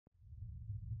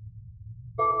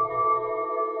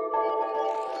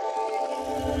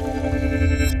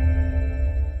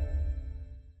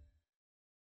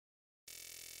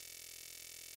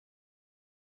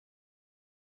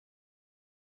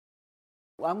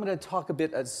Well, I'm going to talk a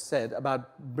bit, as said,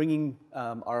 about bringing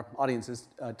our audiences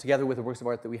together with the works of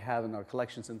art that we have in our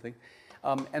collections and things.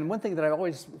 And one thing that I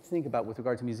always think about with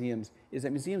regard to museums is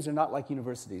that museums are not like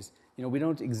universities. You know, we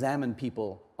don't examine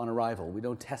people on arrival. We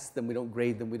don't test them. We don't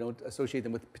grade them. We don't associate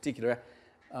them with particular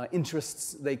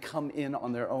interests. They come in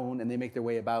on their own and they make their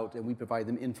way about, and we provide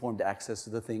them informed access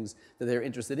to the things that they're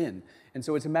interested in. And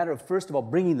so it's a matter of, first of all,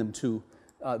 bringing them to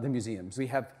the museums. We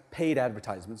have paid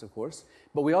advertisements, of course,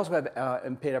 but we also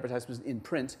have paid advertisements in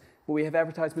print, but we have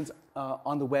advertisements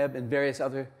on the web and various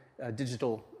other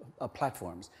digital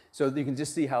platforms. So you can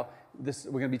just see how we're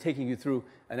going to be taking you through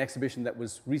an exhibition that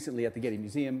was recently at the Getty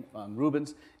Museum on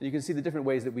Rubens, and you can see the different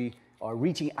ways that we are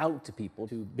reaching out to people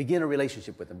to begin a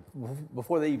relationship with them.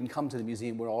 Before they even come to the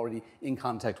museum, we're already in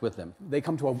contact with them. They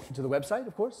come to the website,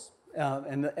 of course,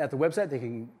 and at the website they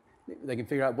can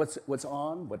figure out what's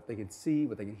on, what they can see,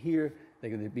 what they can hear. There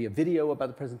can be a video about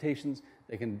the presentations.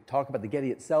 They can talk about the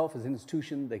Getty itself as an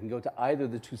institution. They can go to either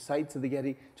of the two sites of the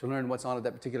Getty to learn what's on at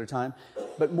that particular time.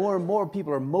 But more and more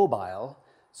people are mobile,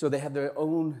 so they have their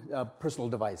own personal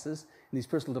devices. And these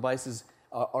personal devices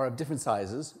are of different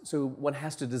sizes, so one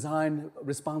has to design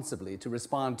responsibly to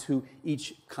respond to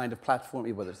each kind of platform,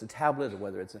 whether it's a tablet or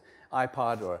whether it's an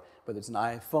iPod or whether it's an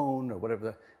iPhone or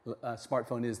whatever the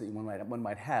smartphone is that one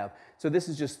might have. So this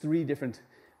is just three different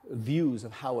views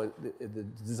of how the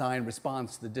design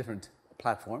responds to the different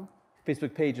platform.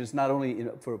 Facebook page is not only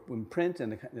in print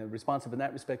and responsive in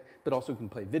that respect, but also can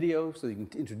play video, so you can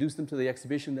introduce them to the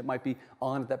exhibition that might be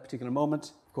on at that particular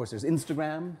moment. Of course, there's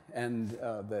Instagram, and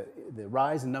the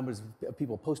rise in numbers of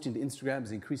people posting to Instagram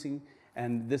is increasing,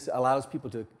 and this allows people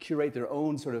to curate their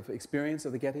own sort of experience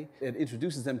of the Getty. It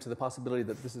introduces them to the possibility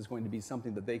that this is going to be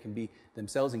something that they can be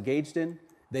themselves engaged in.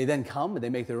 They then come and they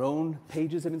make their own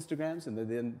pages of Instagrams, and they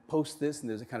then post this, and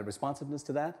there's a kind of responsiveness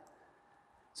to that.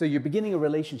 So you're beginning a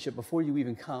relationship before you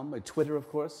even come, Twitter, of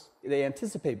course. They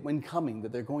anticipate when coming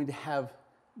that there's going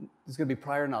to be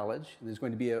prior knowledge, and there's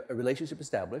going to be a relationship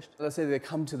established. Let's say they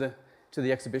come to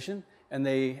the exhibition, and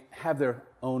they have their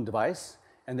own device,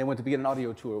 and they want to begin an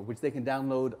audio tour, which they can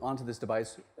download onto this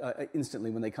device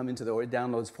instantly when they come into or it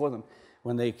downloads for them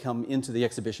when they come into the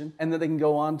exhibition. And then they can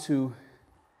go on to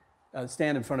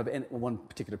stand in front of one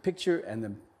particular picture, and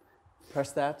then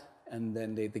press that, and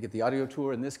then they get the audio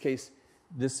tour. In this case,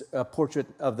 this portrait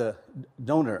of the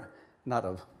donor, not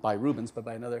by Rubens, but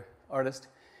by another artist.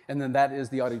 And then that is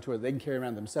the audio tour they can carry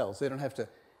around themselves. They don't have to,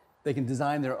 they can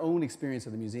design their own experience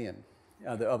of the museum,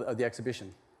 of the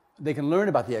exhibition. They can learn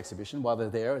about the exhibition while they're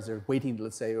there, as they're waiting,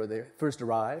 let's say, or they first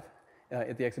arrive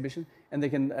at the exhibition. And they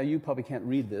can, you probably can't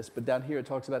read this, but down here it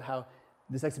talks about how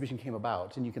this exhibition came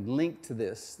about. And you can link to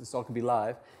this. This all can be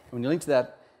live. And when you link to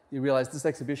that, you realize this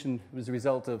exhibition was a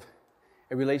result of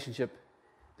a relationship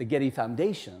the Getty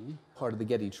Foundation, part of the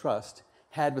Getty Trust,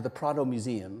 had with the Prado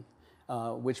Museum,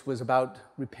 which was about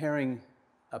repairing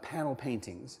panel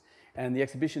paintings. And the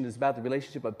exhibition is about the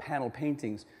relationship of panel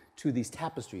paintings to these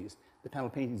tapestries, the panel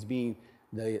paintings being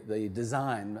the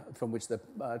design from which the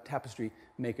tapestry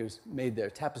makers made their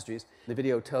tapestries. The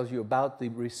video tells you about the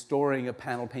restoring of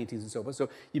panel paintings and so forth. So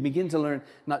you begin to learn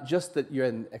not just that you're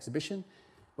in an exhibition,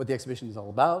 what the exhibition is all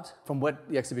about, from what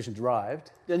the exhibition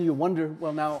derived. Then you wonder,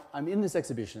 well, now I'm in this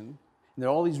exhibition, and there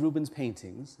are all these Rubens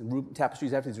paintings, and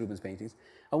tapestries after these Rubens paintings.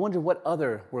 I wonder what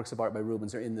other works of art by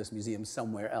Rubens are in this museum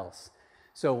somewhere else.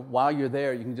 So while you're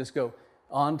there, you can just go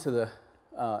onto the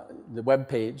web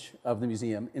page of the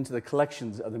museum, into the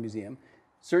collections of the museum,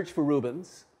 search for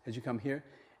Rubens as you come here,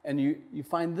 and you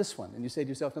find this one, and you say to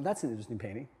yourself, now that's an interesting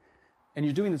painting. And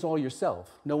you're doing this all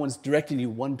yourself. No one's directing you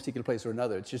one particular place or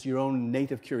another. It's just your own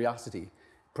native curiosity,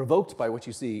 provoked by what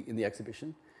you see in the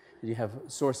exhibition. You have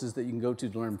sources that you can go to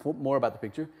learn more about the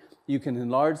picture. You can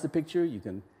enlarge the picture. You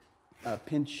can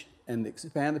pinch and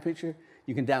expand the picture.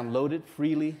 You can download it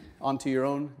freely onto your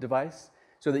own device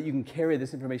so that you can carry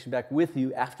this information back with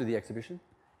you after the exhibition.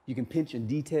 You can pinch and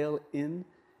detail in,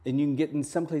 and you can get, in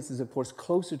some places, of course,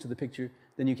 closer to the picture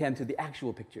than you can to the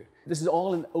actual picture. This is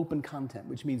all in open content,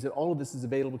 which means that all of this is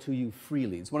available to you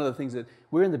freely. It's one of the things that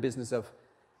we're in the business of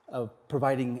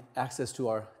providing access to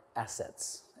our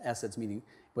assets. Assets meaning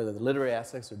whether the literary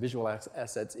assets or visual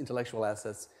assets, intellectual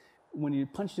assets. When you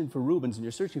punch in for Rubens and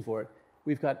you're searching for it,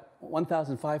 we've got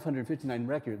 1,559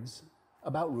 records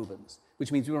about Rubens,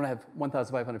 which means we don't have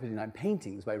 1,559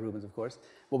 paintings by Rubens, of course.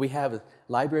 What we have is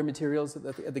library materials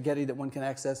at the Getty that one can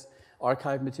access,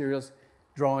 archive materials,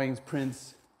 drawings,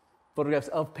 prints, photographs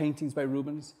of paintings by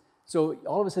Rubens. So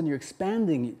all of a sudden you're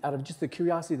expanding out of just the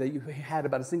curiosity that you had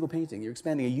about a single painting. You're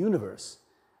expanding a universe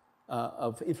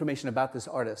of information about this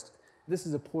artist. This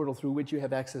is a portal through which you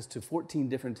have access to 14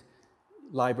 different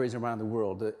libraries around the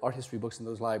world, the art history books in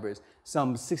those libraries,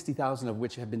 some 60,000 of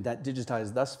which have been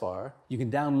digitized thus far. You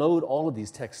can download all of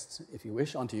these texts, if you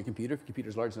wish, onto your computer, if your computer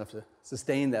is large enough to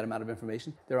sustain that amount of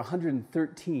information. There are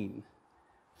 113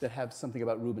 that have something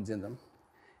about Rubens in them.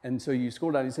 And so you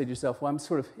scroll down and you say to yourself, well, I'm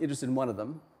sort of interested in one of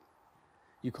them.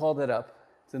 You call that up.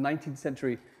 It's a 19th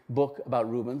century book about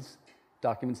Rubens,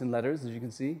 documents and letters, as you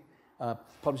can see,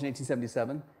 published in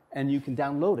 1877. And you can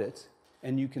download it,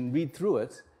 and you can read through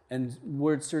it, and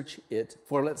word search it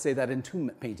for, let's say, that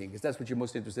entombment painting, because that's what you're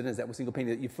most interested in, is that single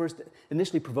painting that you first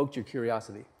initially provoked your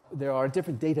curiosity. There are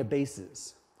different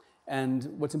databases. And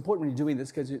what's important when you're doing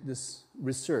this, because this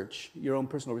research, your own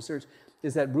personal research,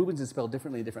 is that Rubens is spelled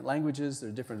differently in different languages. There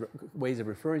are different ways of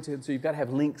referring to it. So you've got to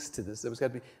have links to this. There's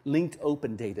got to be linked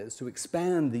open data to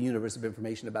expand the universe of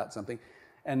information about something.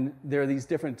 And there are these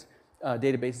different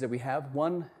databases that we have.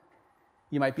 One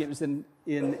you might be interested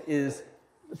in is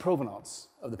the provenance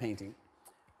of the painting.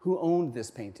 Who owned this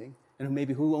painting? And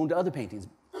maybe who owned other paintings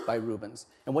by Rubens?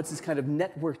 And what's this kind of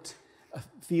networked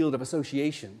field of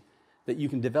association that you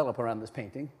can develop around this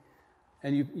painting?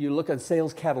 And you look at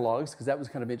sales catalogs, because that was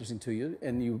kind of interesting to you,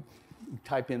 and you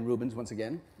type in Rubens once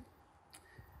again,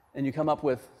 and you come up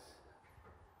with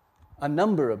a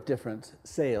number of different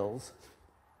sales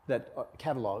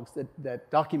catalogs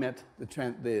that document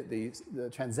the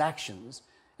transactions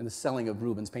and the selling of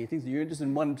Rubens paintings. You're interested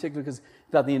in one in particular because it's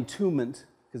about the entombment,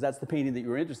 because that's the painting that you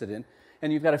were interested in.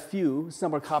 And you've got a few.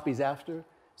 Some are copies after,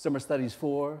 some are studies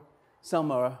for, some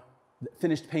are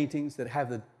finished paintings that have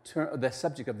the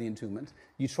subject of the entombment.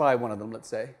 You try one of them, let's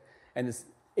say, and it's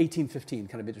 1815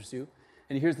 kind of interests you.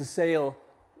 And here's the sale.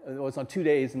 It's on 2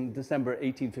 days in December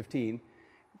 1815.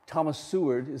 Thomas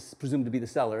Seward is presumed to be the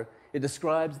seller. It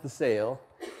describes the sale,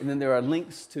 and then there are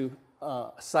links to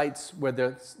sites where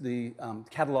the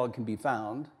catalog can be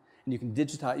found, and you can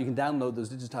download those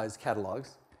digitized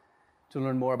catalogs to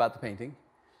learn more about the painting.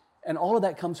 And all of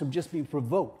that comes from just being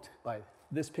provoked by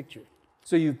this picture.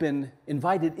 So you've been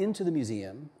invited into the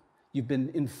museum, you've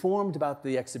been informed about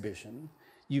the exhibition,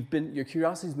 your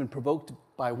curiosity has been provoked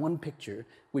by one picture,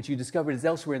 which you discovered is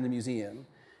elsewhere in the museum.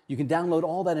 You can download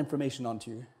all that information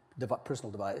onto your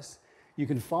personal device. You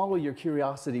can follow your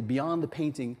curiosity beyond the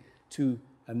painting to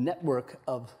a network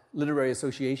of literary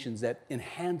associations that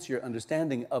enhance your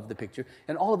understanding of the picture.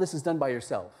 And all of this is done by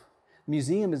yourself. The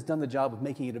museum has done the job of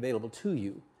making it available to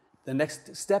you. The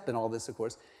next step in all this, of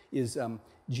course, is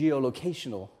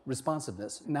geolocational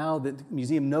responsiveness. Now that the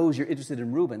museum knows you're interested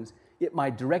in Rubens, it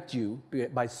might direct you,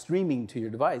 by streaming to your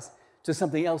device, to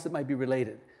something else that might be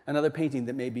related. Another painting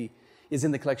that maybe is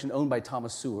in the collection owned by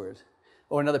Thomas Seward,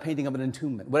 or another painting of an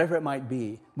entombment. Whatever it might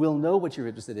be, we'll know what you're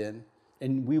interested in,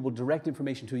 and we will direct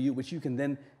information to you, which you can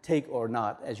then take or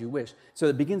not as you wish. So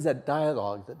it begins that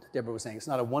dialogue that Deborah was saying. It's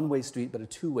not a one-way street, but a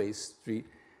two-way street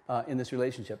in this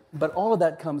relationship. But all of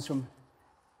that comes from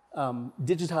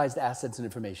digitized assets and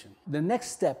information. The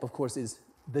next step, of course, is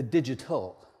the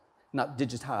digital, not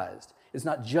digitized. It's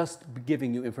not just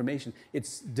giving you information.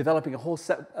 It's developing a whole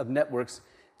set of networks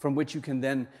from which you can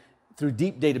then, through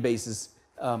deep databases,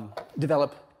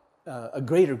 develop a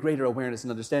greater awareness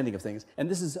and understanding of things. And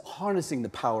this is harnessing the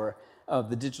power of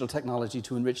the digital technology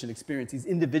to enrich and experience these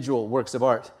individual works of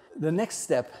art. The next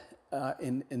step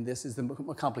in this is the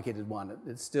more complicated one.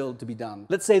 It's still to be done.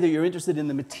 Let's say that you're interested in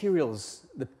the materials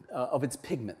of its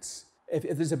pigments. If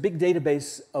there's a big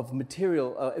database of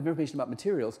information about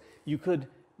materials, you could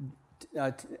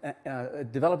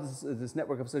develop this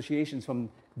network of associations from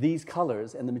these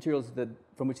colors and the materials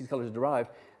from which these colors are derived,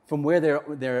 from where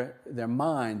they're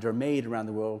mined or made around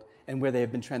the world, and where they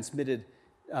have been transmitted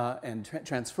and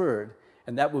transferred.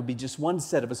 And that would be just one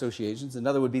set of associations.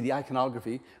 Another would be the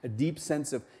iconography, a deep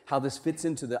sense of how this fits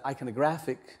into the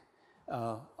iconographic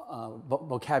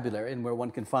vocabulary, and where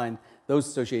one can find those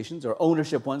associations, or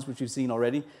ownership ones, which we've seen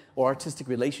already, or artistic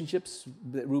relationships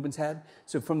that Rubens had.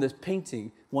 So from this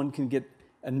painting, one can get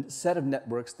a set of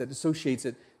networks that associates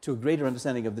it to a greater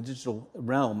understanding of the digital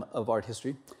realm of art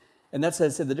history. And that's,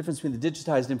 as I said, the difference between the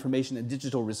digitized information and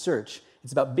digital research.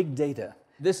 It's about big data.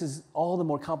 This is all the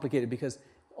more complicated because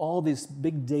all this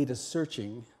big data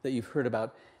searching that you've heard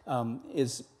about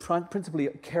is principally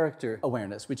character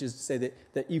awareness, which is to say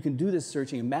that you can do this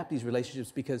searching and map these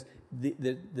relationships because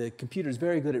the computer is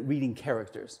very good at reading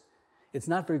characters. It's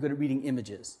not very good at reading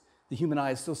images. The human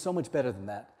eye is still so much better than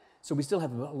that. So we still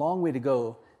have a long way to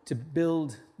go to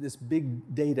build this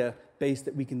big data base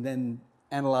that we can then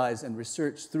analyze and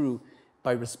research through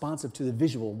by responsive to the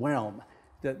visual realm,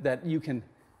 that you can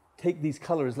take these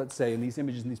colors, let's say, and these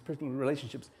images and these personal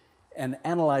relationships and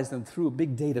analyze them through a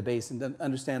big database and then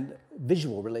understand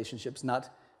visual relationships, not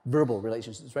verbal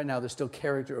relationships. Right now, there's still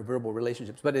character or verbal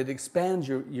relationships, but it expands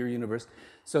your universe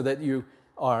so that you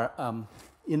are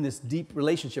in this deep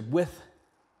relationship with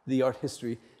the art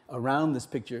history around this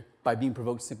picture by being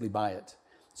provoked simply by it.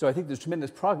 So I think there's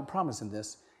tremendous promise in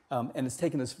this, and it's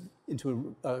taken us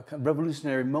into a kind of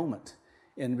revolutionary moment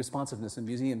in responsiveness in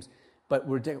museums. But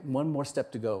we're one more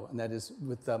step to go, and that is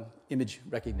with image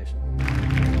recognition.